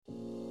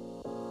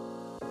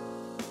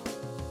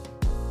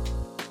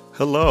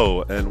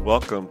Hello, and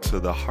welcome to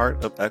the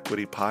Heart of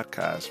Equity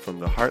podcast from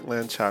the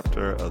Heartland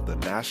chapter of the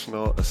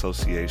National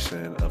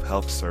Association of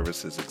Health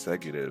Services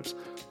Executives,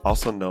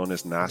 also known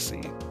as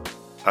NACE.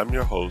 I'm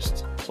your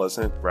host,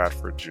 Pleasant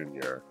Bradford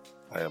Jr.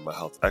 I am a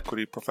health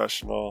equity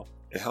professional,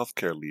 a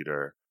healthcare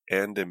leader,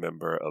 and a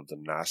member of the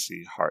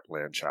NACE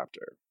Heartland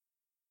chapter.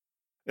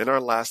 In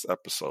our last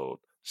episode,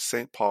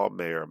 St. Paul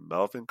Mayor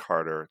Melvin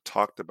Carter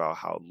talked about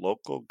how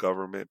local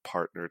government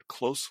partnered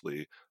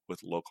closely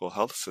with local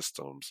health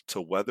systems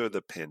to weather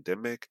the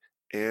pandemic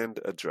and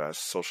address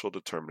social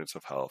determinants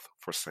of health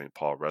for St.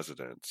 Paul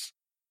residents.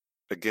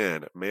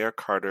 Again, Mayor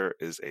Carter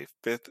is a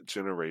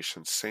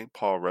fifth-generation St.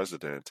 Paul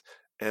resident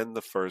and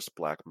the first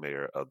Black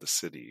mayor of the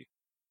city.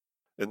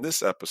 In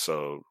this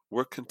episode,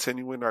 we're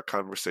continuing our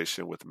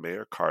conversation with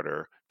Mayor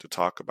Carter to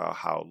talk about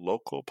how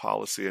local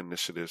policy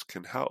initiatives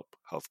can help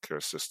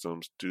healthcare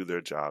systems do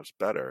their jobs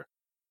better.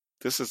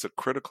 This is a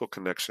critical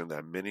connection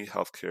that many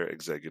healthcare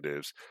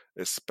executives,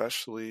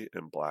 especially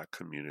in Black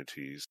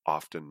communities,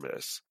 often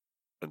miss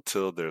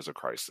until there's a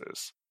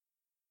crisis.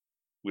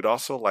 We'd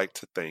also like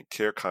to thank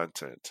Care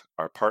Content,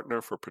 our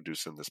partner for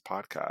producing this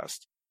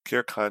podcast.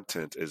 Care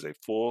Content is a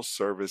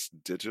full-service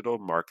digital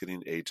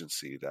marketing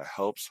agency that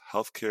helps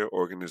healthcare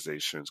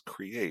organizations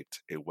create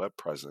a web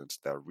presence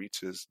that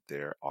reaches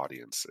their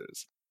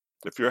audiences.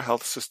 If your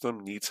health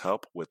system needs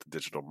help with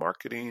digital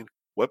marketing,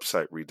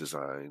 website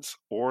redesigns,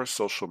 or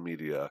social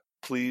media,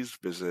 please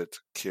visit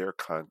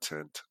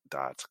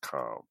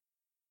carecontent.com.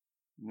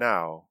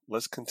 Now,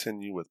 let's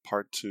continue with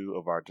part 2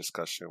 of our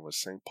discussion with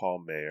St.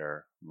 Paul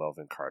Mayor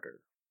Melvin Carter.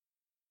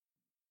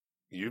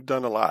 You've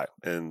done a lot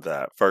in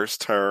that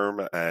first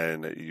term,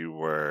 and you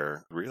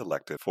were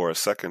reelected for a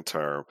second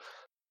term.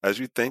 As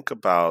you think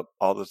about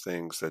all the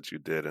things that you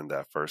did in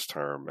that first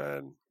term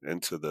and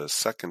into the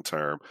second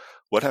term,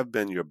 what have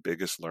been your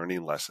biggest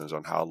learning lessons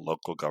on how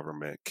local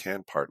government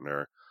can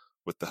partner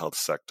with the health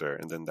sector?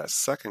 And then that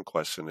second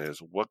question is,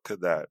 what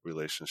could that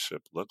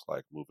relationship look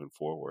like moving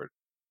forward?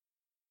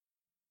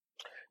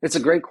 It's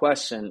a great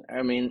question.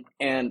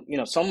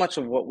 So much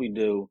of what we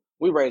do,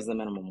 we raise the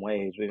minimum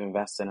wage. We've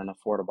invested in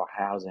affordable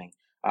housing.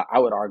 I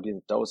would argue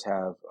that those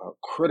have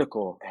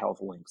critical health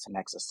links and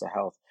access to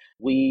health.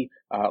 We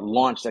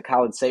launched a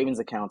college savings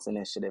accounts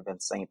initiative in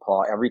St.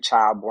 Paul. Every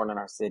child born in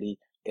our city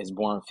is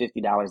born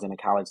 $50 in a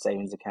college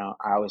savings account.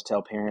 I always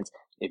tell parents,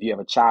 if you have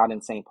a child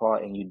in St. Paul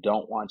and you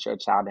don't want your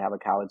child to have a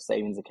college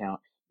savings account,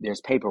 there's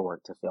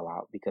paperwork to fill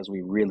out because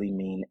we really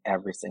mean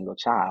every single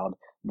child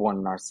born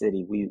in our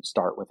city. We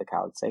start with a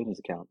college savings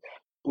account.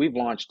 We've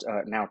launched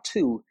now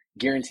 2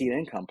 guaranteed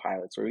income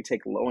pilots where we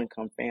take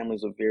low-income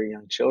families with very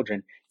young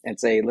children and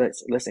say,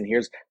 listen,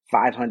 here's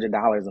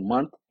 $500 a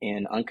month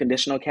in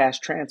unconditional cash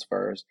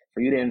transfers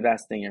for you to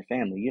invest in your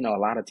family. You know, a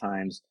lot of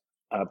times,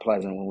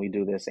 Pleasant, when we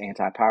do this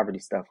anti-poverty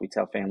stuff, we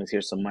tell families,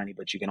 here's some money,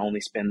 but you can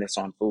only spend this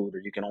on food,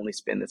 or you can only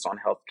spend this on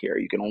healthcare, or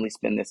you can only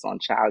spend this on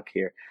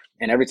childcare.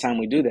 And every time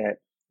we do that,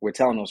 we're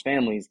telling those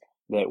families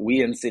that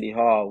we in City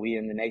Hall, we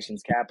in the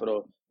nation's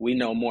capital, we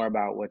know more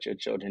about what your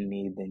children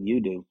need than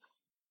you do.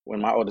 When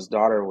my oldest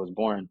daughter was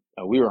born,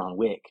 we were on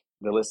WIC.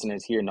 The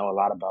listeners here know a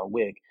lot about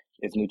WIC.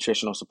 It's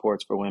nutritional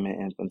supports for women,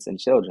 infants, and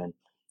children.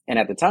 And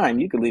at the time,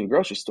 you could leave a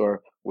grocery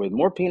store with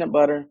more peanut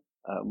butter,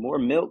 more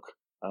milk,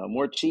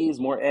 more cheese,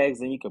 more eggs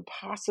than you could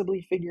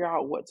possibly figure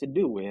out what to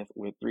do with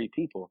 3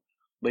 people.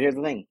 But here's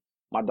the thing.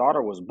 My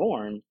daughter was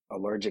born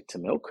allergic to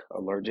milk,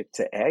 allergic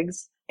to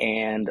eggs,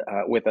 and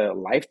with a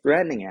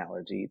life-threatening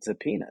allergy to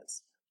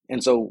peanuts.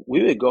 And so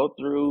we would go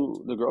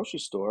through the grocery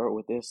store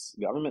with this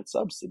government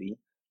subsidy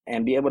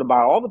and be able to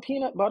buy all the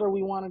peanut butter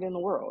we wanted in the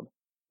world,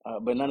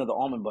 but none of the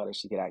almond butter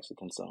she could actually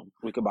consume.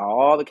 We could buy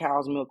all the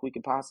cow's milk we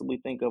could possibly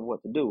think of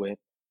what to do with,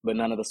 but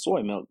none of the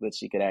soy milk that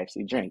she could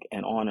actually drink,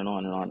 and on and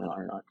on and on and on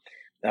and on.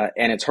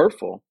 And it's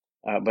hurtful,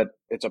 but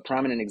it's a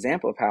prominent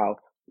example of how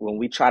when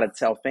we try to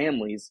tell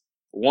families,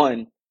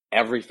 1,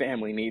 every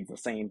family needs the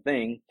same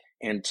thing,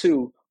 and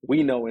 2,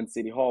 we know in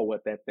City Hall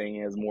what that thing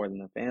is more than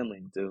the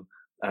family do,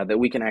 that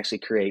we can actually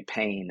create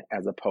pain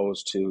as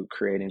opposed to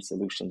creating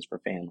solutions for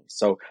families.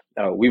 So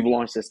we've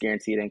launched this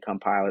guaranteed income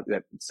pilot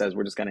that says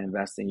we're just going to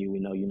invest in you.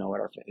 We know you know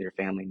what your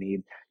family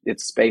needs.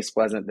 It's space,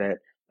 Pleasant, that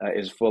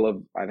is full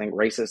of, I think,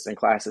 racist and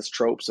classist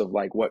tropes of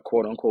like what,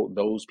 quote unquote,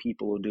 those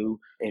people will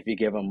do if you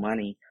give them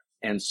money.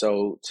 And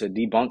so to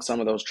debunk some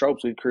of those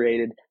tropes, we've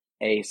created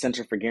a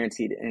Center for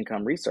Guaranteed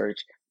Income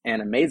Research.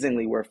 And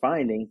amazingly, we're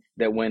finding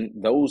that when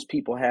those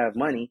people have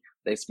money,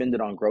 they spend it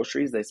on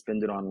groceries, they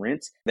spend it on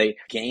rent, they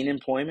gain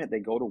employment, they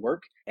go to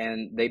work,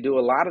 and they do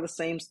a lot of the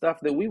same stuff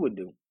that we would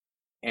do.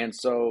 And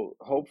so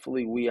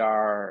hopefully we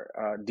are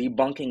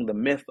debunking the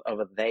myth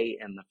of a they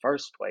in the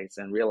first place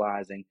and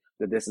realizing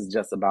that this is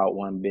just about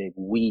one big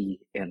we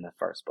in the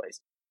first place.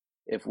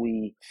 If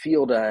we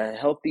field a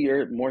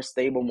healthier, more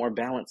stable, more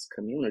balanced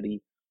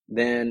community,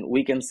 then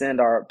we can send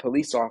our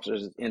police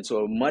officers into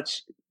a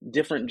much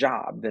different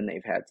job than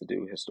they've had to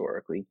do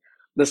historically.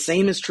 The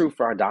same is true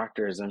for our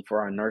doctors and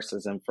for our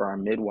nurses and for our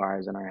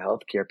midwives and our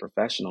healthcare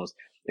professionals.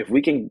 If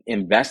we can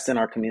invest in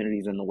our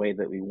communities in the way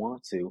that we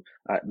want to,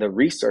 the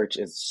research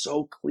is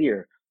so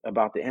clear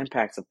about the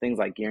impacts of things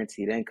like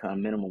guaranteed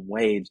income, minimum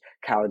wage,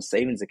 college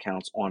savings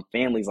accounts on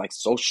families, like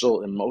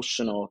social,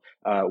 emotional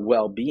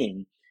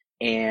well-being.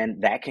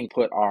 And that can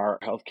put our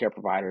healthcare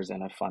providers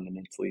in a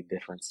fundamentally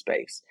different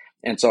space.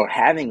 And so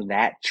having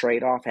that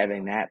trade-off,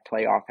 having that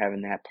playoff,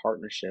 having that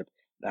partnership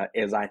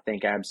is, I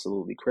think,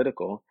 absolutely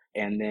critical.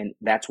 And then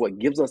that's what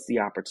gives us the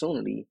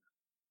opportunity.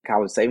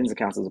 College savings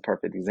accounts is a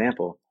perfect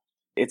example.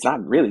 It's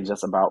not really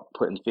just about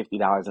putting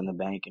 $50 in the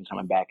bank and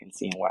coming back and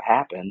seeing what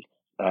happened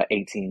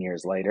 18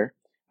 years later.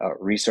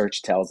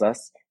 Research tells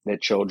us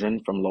that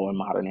children from low and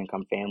moderate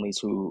income families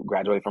who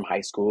graduate from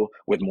high school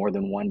with more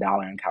than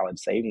 $1 in college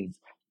savings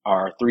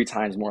are 3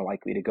 times more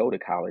likely to go to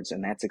college,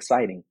 and that's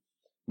exciting.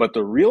 But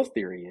the real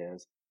theory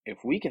is, if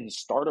we can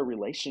start a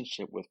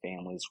relationship with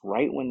families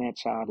right when that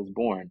child is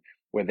born,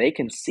 where they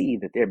can see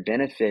that they're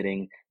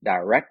benefiting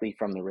directly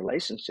from the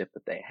relationship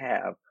that they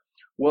have,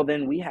 well,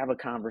 then we have a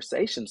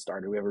conversation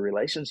started. We have a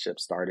relationship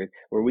started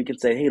where we can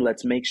say, hey,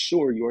 let's make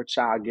sure your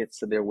child gets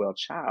to their well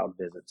child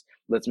visits.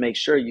 Let's make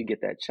sure you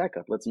get that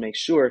checkup. Let's make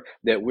sure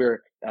that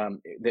we're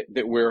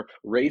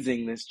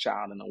raising this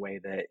child in a way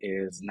that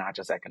is not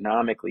just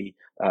economically,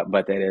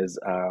 but that is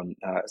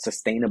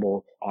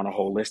sustainable on a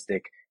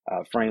holistic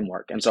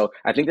framework. And so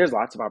I think there's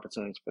lots of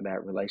opportunities for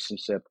that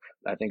relationship.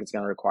 I think it's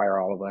going to require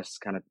all of us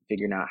kind of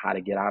figuring out how to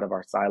get out of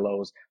our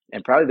silos.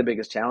 And probably the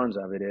biggest challenge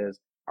of it is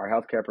our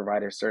healthcare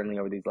providers, certainly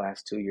over these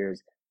last 2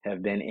 years,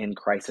 have been in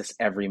crisis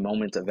every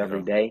moment of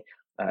every day.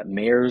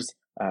 Mayors,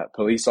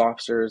 police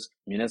officers,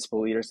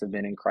 municipal leaders have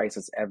been in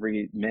crisis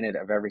every minute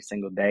of every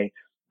single day.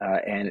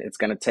 And it's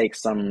going to take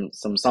something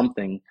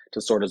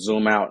to sort of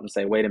zoom out and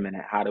say, wait a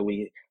minute, how do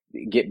we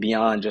get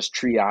beyond just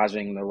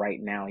triaging the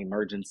right now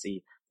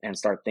emergency and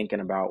start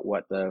thinking about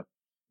what the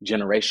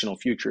generational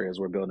future is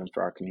we're building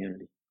for our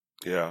community?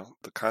 Yeah,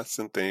 the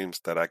constant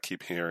themes that I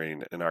keep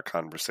hearing in our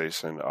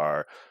conversation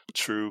are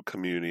true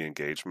community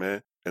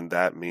engagement, and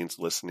that means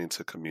listening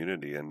to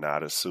community and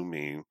not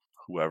assuming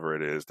whoever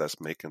it is that's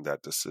making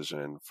that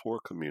decision for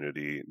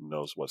community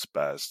knows what's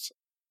best.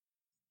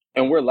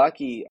 And we're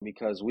lucky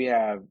because we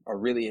have a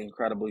really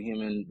incredible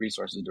human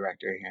resources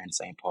director here in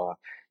St. Paul.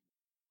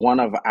 One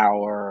of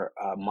our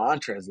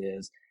mantras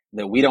is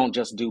that we don't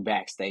just do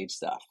backstage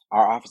stuff.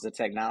 Our Office of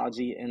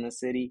Technology in the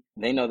city,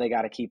 they know they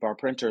got to keep our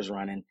printers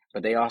running,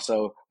 but they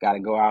also got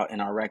to go out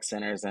in our rec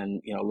centers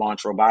and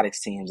launch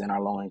robotics teams in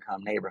our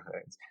low-income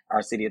neighborhoods.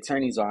 Our city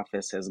attorney's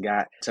office has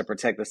got to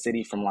protect the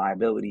city from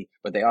liability,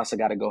 but they also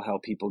got to go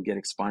help people get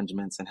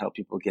expungements and help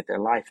people get their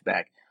life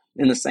back.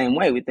 In the same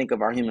way, we think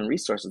of our human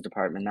resources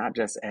department not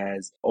just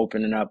as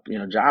opening up,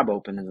 job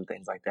openings and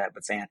things like that,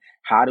 but saying,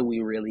 how do we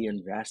really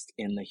invest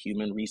in the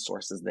human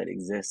resources that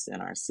exist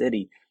in our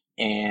city?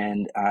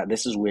 And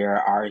this is where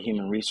our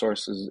human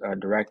resources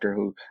director,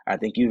 who I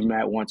think you've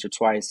met once or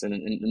twice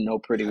and know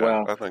pretty Yeah,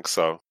 well. I think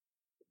so.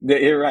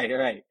 You're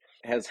right.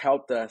 Has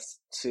helped us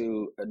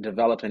to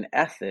develop an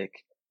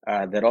ethic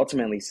that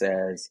ultimately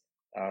says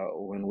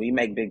when we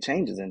make big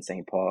changes in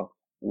St. Paul,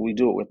 we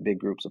do it with big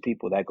groups of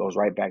people. That goes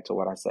right back to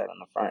what I said on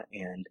the front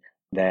end,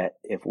 that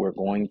if we're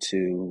going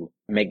to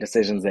make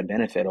decisions that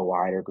benefit a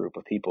wider group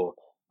of people,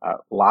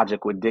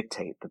 logic would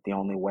dictate that the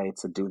only way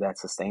to do that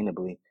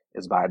sustainably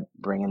is by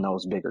bringing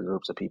those bigger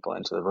groups of people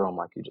into the room,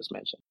 like you just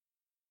mentioned.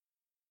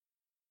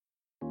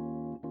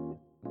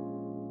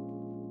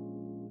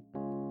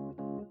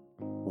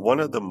 One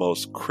of the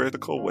most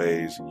critical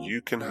ways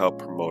you can help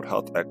promote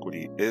health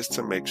equity is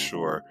to make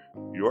sure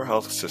your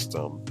health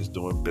system is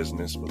doing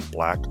business with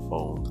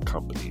Black-owned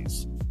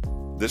companies.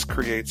 This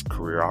creates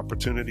career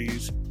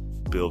opportunities,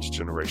 builds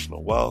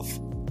generational wealth,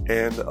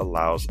 and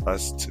allows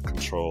us to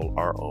control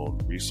our own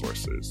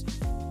resources.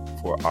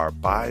 For our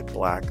Buy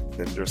Black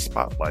Vendor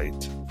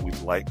Spotlight, we'd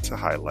like to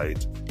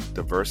highlight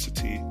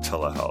Diversity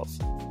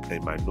Telehealth, a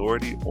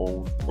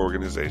minority-owned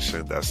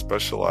organization that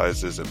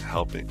specializes in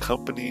helping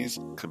companies,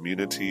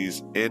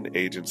 communities, and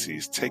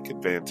agencies take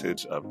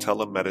advantage of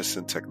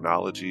telemedicine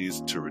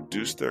technologies to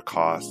reduce their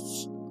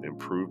costs,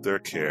 improve their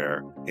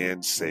care,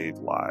 and save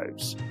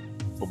lives.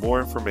 For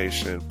more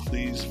information,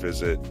 please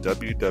visit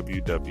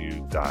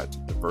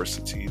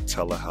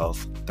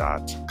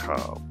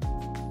www.diversitytelehealth.com.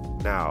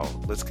 Now,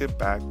 let's get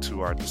back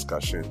to our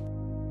discussion.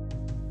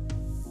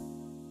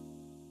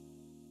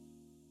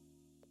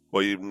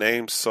 Well, you've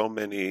named so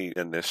many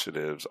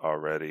initiatives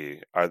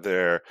already. Are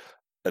there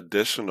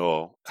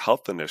additional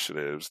health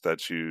initiatives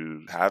that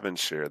you haven't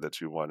shared that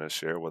you want to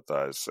share with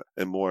us?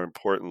 And more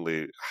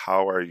importantly,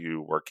 how are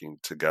you working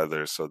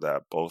together so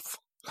that both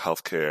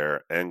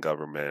healthcare and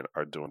government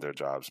are doing their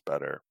jobs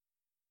better?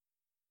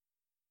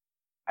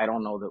 I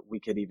don't know that we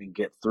could even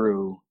get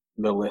through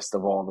the list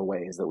of all the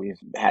ways that we've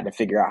had to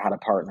figure out how to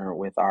partner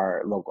with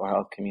our local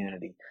health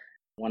community.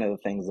 One of the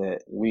things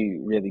that we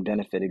really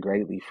benefited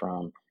greatly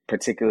from,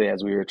 particularly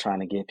as we were trying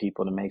to get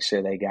people to make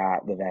sure they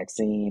got the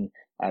vaccine,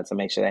 to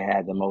make sure they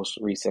had the most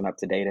recent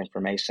up-to-date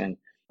information,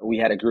 we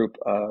had a group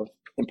of,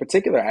 in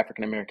particular,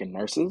 African-American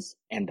nurses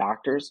and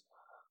doctors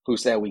who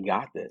said, we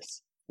got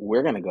this.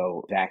 We're going to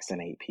go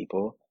vaccinate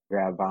people.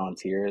 grab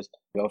volunteers,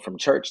 go from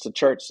church to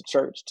church to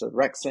church to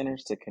rec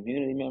centers to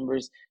community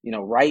members,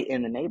 right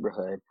in the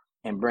neighborhood,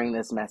 and bring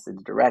this message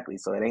directly.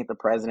 So it ain't the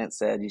president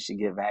said you should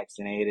get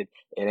vaccinated.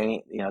 It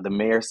ain't, the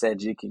mayor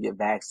said you could get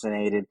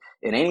vaccinated.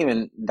 It ain't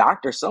even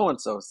Dr.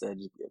 So-and-so said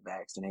you could get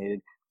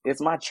vaccinated. It's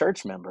my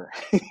church member,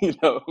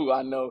 who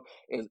I know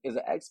is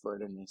an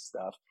expert in this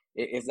stuff.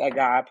 It's that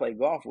guy I play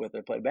golf with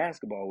or play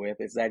basketball with.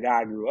 It's that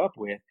guy I grew up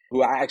with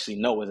who I actually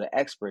know is an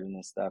expert in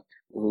this stuff,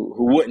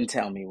 who wouldn't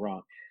tell me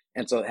wrong.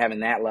 And so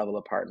having that level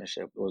of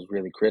partnership was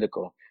really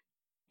critical.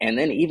 And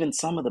then even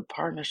some of the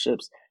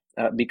partnerships,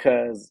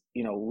 because,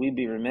 we'd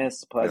be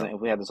remiss, Pleasant, Yeah.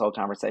 if we had this whole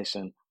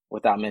conversation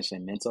without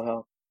mentioning mental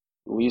health.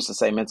 We used to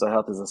say mental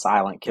health is a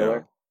silent Yeah.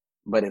 killer,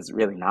 but it's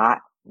really not.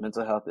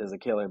 Mental health is a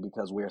killer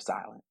because we're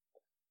silent.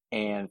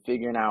 And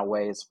figuring out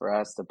ways for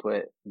us to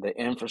put the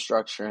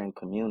infrastructure in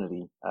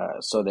community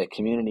so that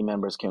community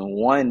members can,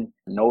 one,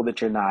 know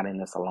that you're not in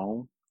this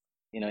alone.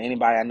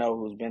 Anybody I know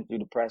who's been through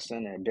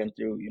depression or been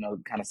through,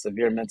 kind of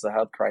severe mental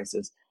health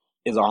crisis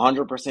is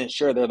 100%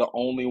 sure they're the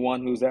only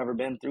one who's ever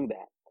been through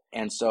that.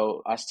 And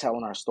so us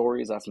telling our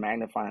stories, us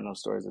magnifying those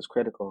stories is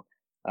critical.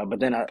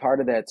 But then a part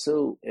of that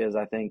too is,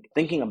 I think,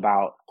 thinking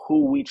about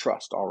who we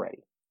trust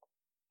already.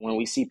 When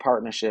we see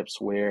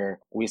partnerships where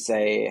we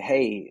say,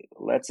 hey,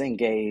 let's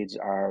engage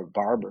our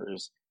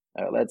barbers,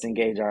 let's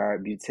engage our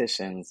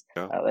beauticians,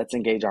 Yeah. let's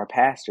engage our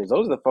pastors.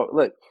 Those are the folks.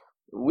 Look,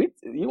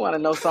 you want to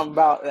know something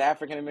about the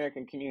African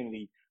American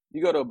community?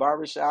 You go to a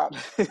barbershop,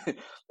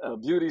 a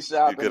beauty You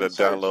shop, get and a a church,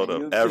 download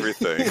and of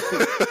everything.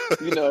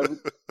 you know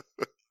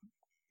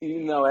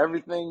you know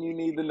everything you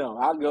need to know.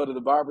 I'll go to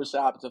the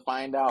barbershop to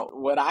find out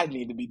what I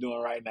need to be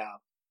doing right now.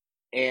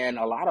 And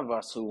a lot of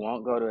us who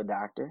won't go to a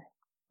doctor,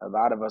 a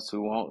lot of us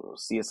who won't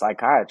see a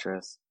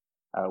psychiatrist,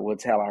 will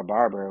tell our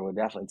barber, will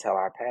definitely tell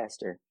our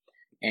pastor.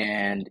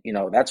 And,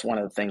 that's one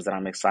of the things that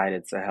I'm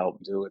excited to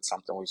help do. It's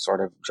something we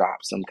sort of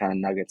dropped some kind of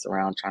nuggets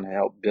around, trying to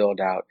help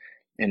build out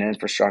an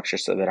infrastructure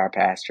so that our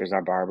pastors,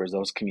 our barbers,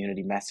 those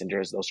community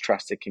messengers, those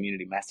trusted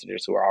community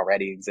messengers who are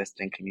already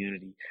existing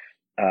community,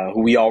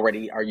 who we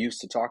already are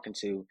used to talking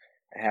to,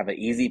 have an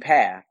easy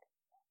path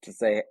to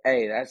say,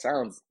 hey, that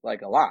sounds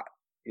like a lot.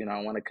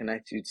 I want to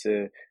connect you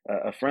to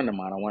a friend of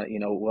mine. I want,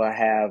 we'll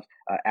have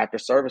after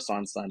service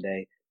on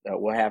Sunday,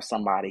 we'll have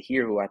somebody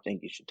here who I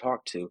think you should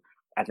talk to.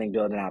 I think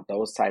building out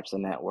those types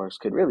of networks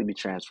could really be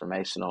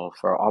transformational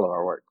for all of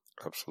our work.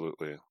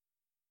 Absolutely.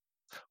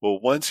 Well,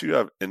 once you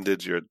have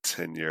ended your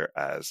tenure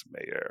as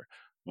mayor,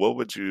 what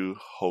would you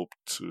hope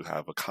to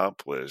have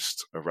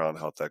accomplished around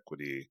health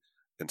equity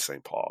in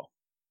St. Paul?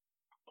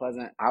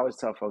 Pleasant, I always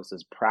tell folks,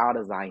 as proud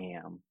as I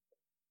am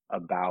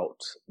about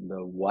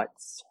the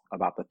what's,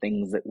 about the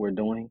things that we're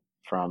doing,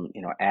 from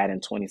adding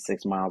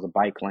 26 miles of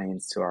bike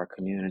lanes to our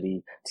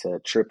community, to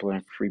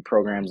tripling free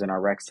programs in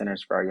our rec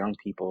centers for our young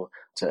people,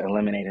 to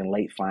eliminating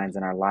late fines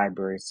in our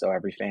libraries so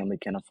every family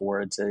can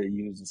afford to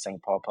use the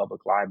St. Paul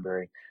Public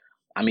Library.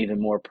 I'm even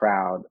more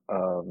proud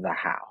of the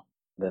how.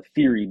 The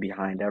theory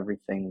behind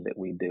everything that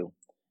we do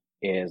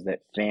is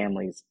that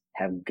families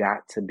have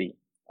got to be,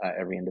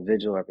 every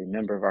individual, every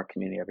member of our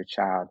community, every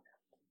child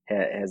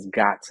has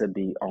got to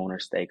be owner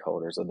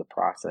stakeholders of the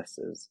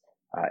processes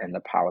and the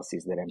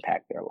policies that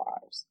impact their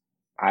lives.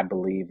 I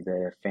believe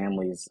that if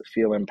families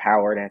feel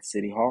empowered at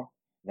City Hall,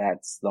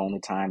 that's the only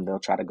time they'll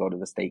try to go to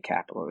the state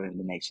capitol and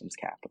the nation's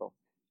capital.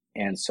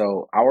 And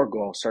so our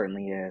goal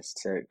certainly is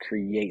to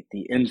create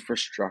the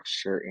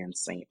infrastructure in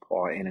St.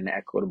 Paul in an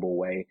equitable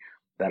way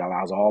that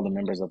allows all the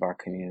members of our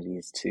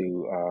communities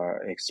to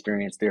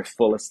experience their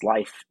fullest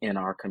life in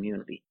our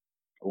community.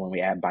 When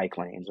we add bike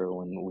lanes, or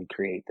when we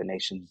create the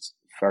nation's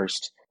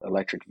first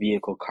electric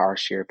vehicle car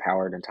share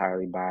powered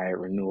entirely by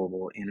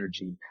renewable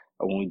energy,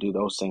 when we do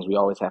those things, we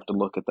always have to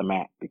look at the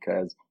map,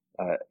 because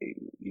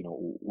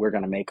we're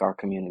going to make our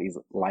communities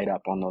light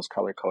up on those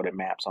color-coded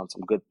maps on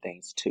some good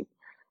things too.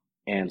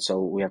 And so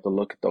we have to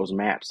look at those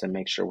maps and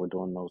make sure we're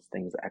doing those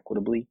things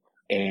equitably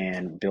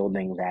and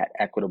building that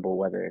equitable,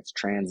 whether it's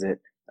transit,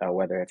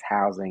 whether it's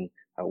housing,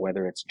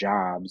 whether it's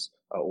jobs,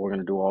 we're going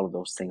to do all of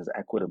those things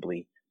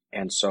equitably.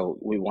 And so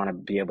we want to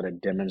be able to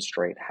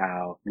demonstrate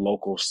how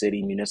local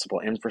city municipal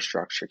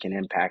infrastructure can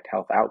impact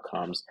health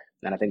outcomes.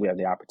 And I think we have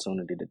the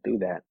opportunity to do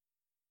that.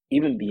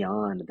 Even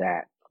beyond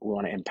that, we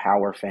want to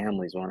empower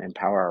families. We want to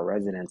empower our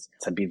residents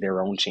to be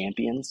their own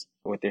champions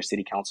with their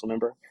city council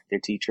member, their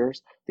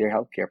teachers, their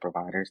healthcare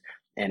providers.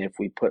 And if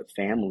we put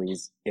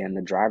families in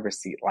the driver's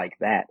seat like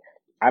that,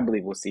 I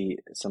believe we'll see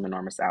some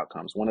enormous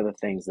outcomes. One of the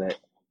things that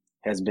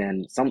has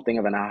been something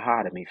of an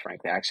aha to me,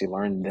 frankly, I actually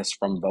learned this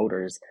from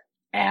voters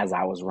as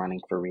I was running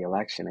for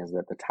re-election, is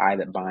that the tie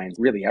that binds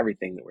really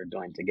everything that we're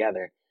doing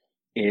together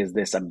is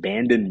this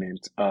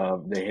abandonment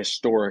of the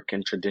historic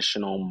and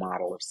traditional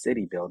model of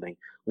city building,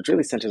 which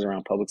really centers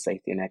around public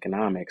safety and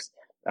economics.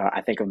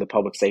 I think of the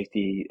public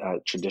safety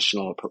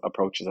traditional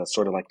approaches as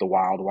sort of like the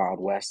wild, wild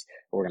west.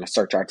 We're going to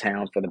search our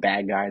town for the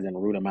bad guys and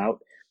root them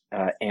out.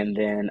 And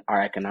then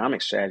our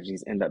economic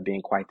strategies end up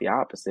being quite the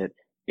opposite.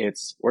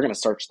 We're going to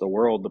search the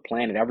world, the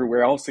planet,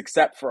 everywhere else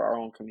except for our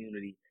own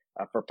community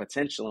for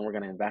potential, and we're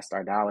going to invest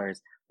our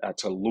dollars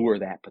to lure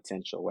that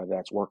potential, whether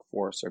that's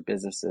workforce or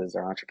businesses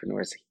or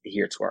entrepreneurs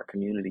here to our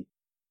community.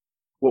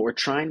 What we're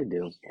trying to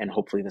do, and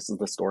hopefully this is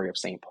the story of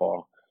St.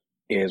 Paul,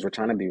 is we're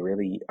trying to be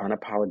really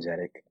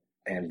unapologetic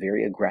and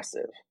very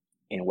aggressive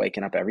in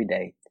waking up every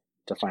day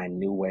to find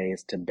new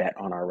ways to bet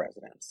on our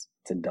residents,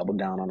 to double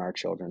down on our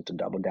children, to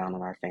double down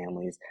on our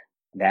families.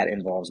 That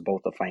involves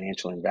both a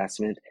financial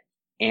investment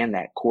and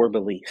that core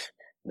belief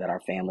that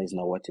our families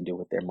know what to do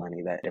with their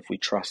money, that if we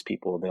trust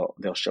people,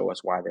 they'll show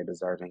us why they're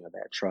deserving of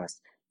that trust.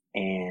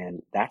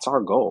 And that's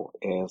our goal,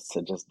 is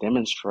to just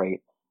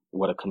demonstrate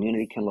what a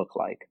community can look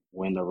like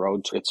when the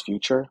road to its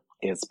future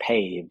is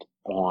paved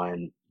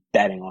on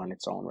betting on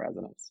its own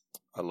residents.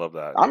 I love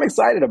that. I'm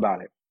excited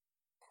about it.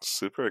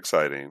 Super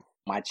exciting.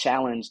 My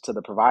challenge to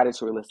the providers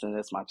who are listening to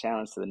this, my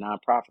challenge to the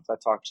nonprofits I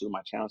talk to,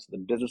 my challenge to the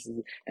businesses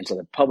and to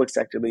the public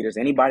sector leaders,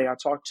 anybody I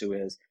talk to,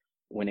 is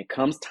when it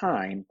comes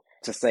time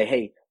to say,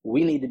 hey,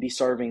 we need to be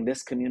serving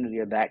this community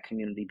or that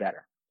community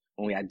better.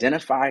 When we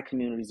identify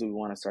communities that we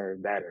want to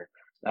serve better,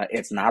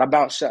 it's not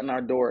about shutting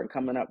our door and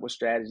coming up with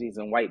strategies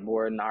and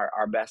whiteboarding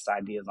our best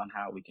ideas on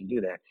how we can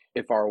do that.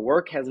 If our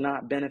work has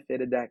not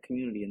benefited that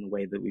community in the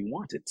way that we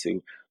want it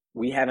to,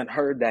 we haven't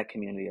heard that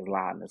community as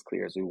loud and as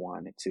clear as we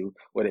want it to.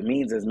 What it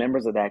means is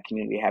members of that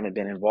community haven't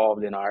been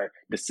involved in our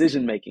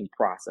decision-making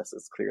process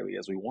as clearly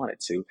as we want it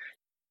to.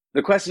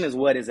 The question is,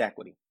 what is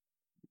equity?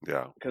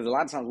 Yeah. Because a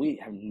lot of times we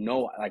have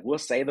we'll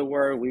say the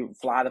word, we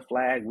fly the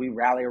flag, we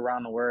rally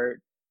around the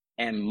word,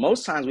 and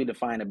most times we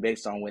define it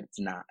based on what it's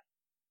not.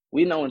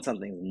 We know when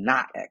something's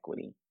not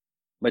equity,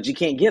 but you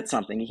can't get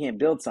something, you can't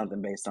build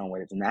something based on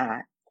what it's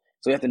not.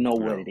 So you have to know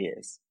what it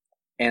is.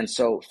 And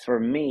so for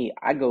me,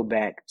 I go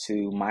back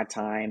to my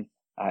time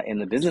in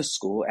the business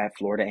school at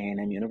Florida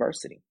A&M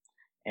University.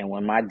 And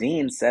when my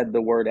dean said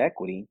the word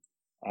equity,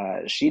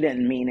 she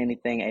didn't mean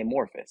anything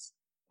amorphous.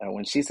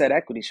 When she said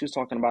equity, she was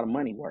talking about a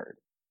money word.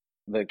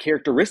 The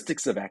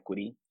characteristics of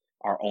equity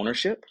are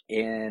ownership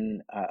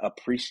in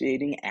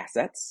appreciating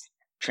assets,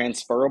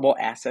 transferable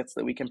assets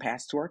that we can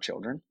pass to our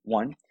children,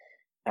 one.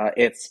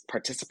 It's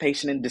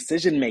participation in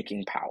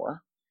decision-making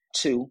power,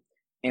 two.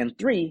 And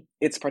three,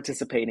 it's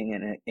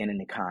participating in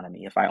an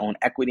economy. If I own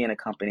equity in a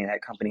company and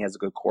that company has a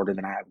good quarter,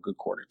 then I have a good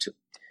quarter too.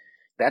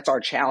 That's our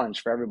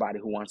challenge for everybody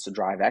who wants to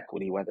drive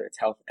equity, whether it's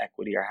health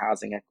equity or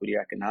housing equity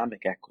or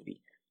economic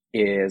equity,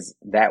 is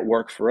that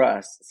work for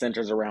us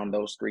centers around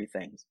those three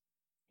things.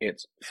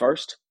 It's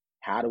first,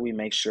 how do we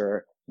make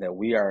sure that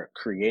we are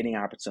creating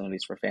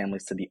opportunities for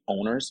families to be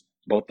owners,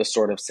 both the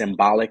sort of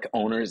symbolic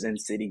owners in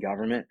city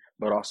government,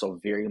 but also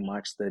very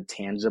much the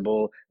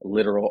tangible,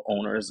 literal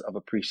owners of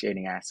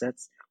appreciating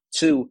assets.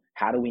 Two,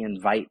 how do we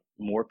invite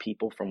more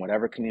people from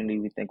whatever community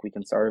we think we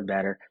can serve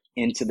better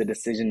into the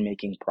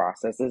decision-making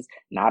processes,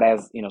 not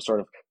as,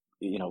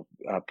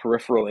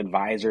 peripheral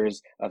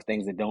advisors of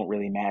things that don't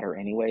really matter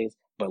anyways,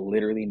 but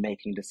literally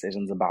making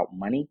decisions about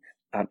money.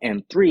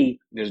 And three,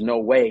 there's no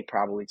way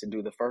probably to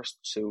do the first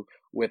two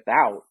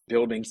without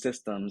building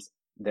systems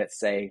that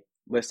say,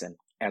 listen,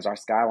 as our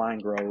skyline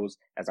grows,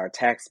 as our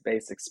tax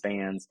base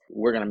expands,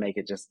 we're going to make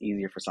it just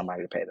easier for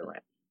somebody to pay the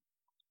rent.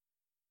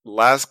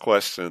 Last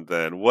question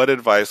then. What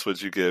advice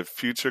would you give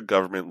future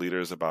government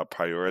leaders about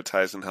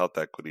prioritizing health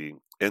equity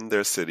in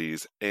their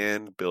cities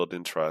and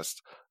building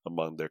trust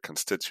among their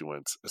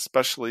constituents,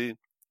 especially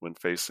when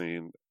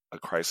facing a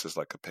crisis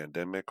like a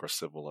pandemic or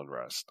civil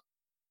unrest?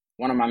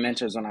 One of my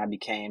mentors when I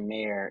became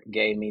mayor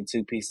gave me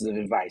two pieces of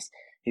advice.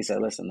 He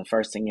said, listen, the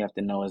first thing you have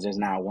to know is there's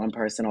not one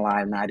person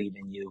alive, not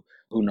even you,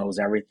 who knows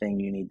everything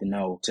you need to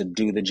know to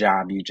do the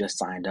job you just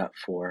signed up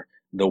for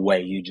the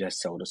way you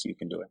just told us you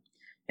can do it.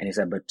 And he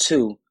said, but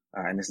two,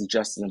 and this is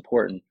just as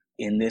important,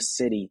 in this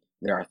city,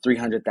 there are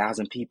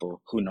 300,000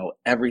 people who know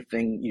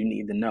everything you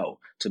need to know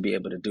to be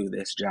able to do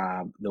this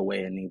job the way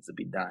it needs to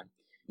be done.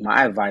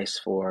 My advice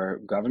for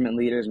government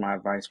leaders, my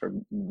advice for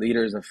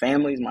leaders of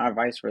families, my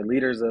advice for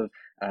leaders of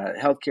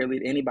healthcare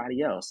leaders,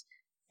 anybody else,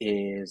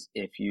 is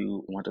if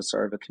you want to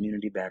serve a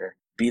community better,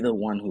 be the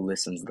one who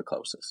listens the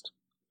closest.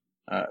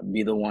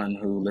 Be the one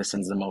who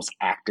listens the most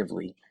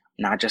actively,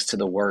 not just to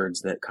the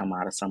words that come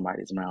out of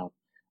somebody's mouth,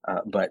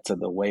 but to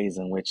the ways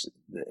in which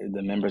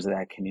the members of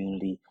that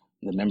community,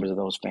 the members of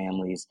those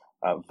families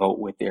vote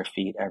with their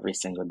feet every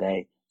single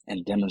day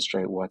and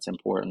demonstrate what's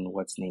important,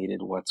 what's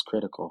needed, what's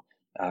critical.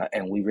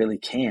 And we really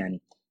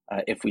can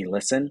if we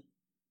listen,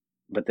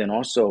 but then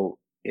also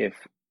if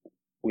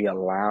we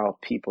allow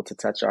people to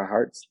touch our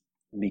hearts,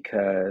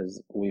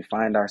 because we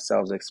find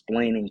ourselves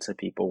explaining to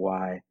people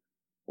why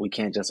we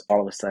can't just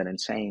all of a sudden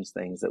change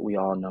things that we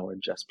all know are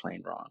just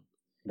plain wrong.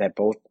 That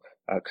both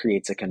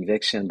creates a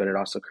conviction, but it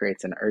also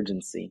creates an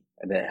urgency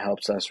that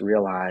helps us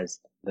realize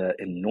the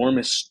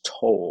enormous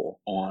toll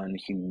on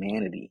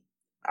humanity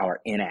our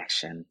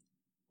inaction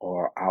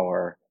or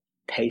our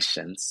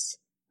patience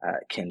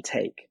can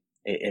take.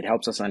 It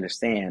helps us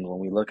understand when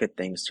we look at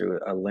things through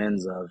a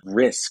lens of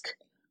risk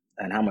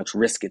and how much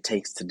risk it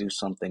takes to do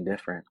something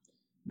different.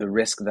 The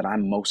risk that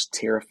I'm most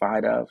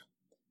terrified of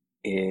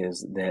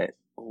is that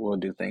we'll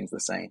do things the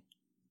same.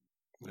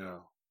 Yeah.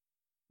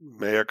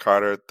 Mayor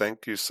Carter,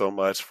 thank you so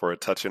much for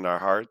touching our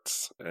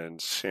hearts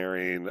and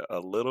sharing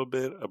a little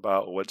bit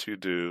about what you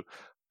do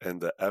in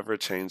the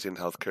ever-changing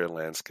healthcare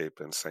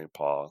landscape in St.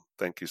 Paul.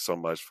 Thank you so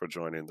much for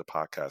joining the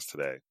podcast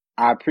today.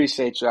 I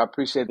appreciate you. I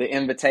appreciate the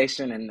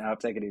invitation, and I'll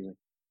take it easy.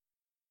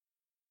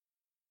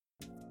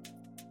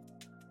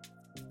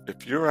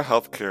 If you're a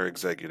healthcare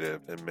executive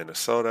in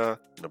Minnesota,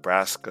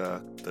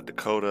 Nebraska, the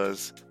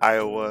Dakotas,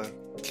 Iowa,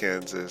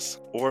 Kansas,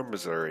 or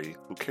Missouri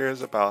who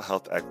cares about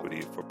health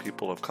equity for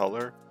people of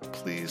color,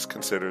 please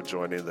consider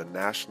joining the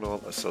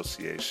National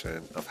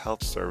Association of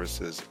Health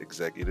Services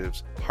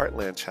Executives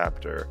Heartland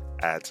chapter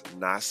at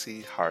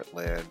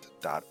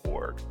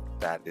nasiheartland.org.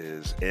 That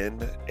is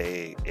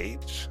NAHSE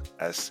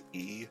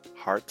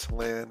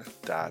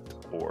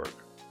Heartland.org.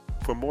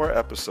 For more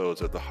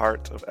episodes of the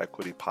Heart of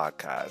Equity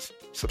podcast,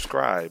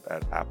 subscribe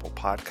at Apple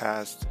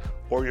Podcasts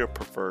or your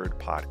preferred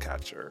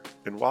podcatcher.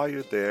 And while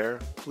you're there,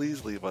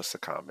 please leave us a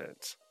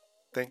comment.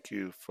 Thank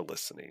you for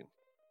listening.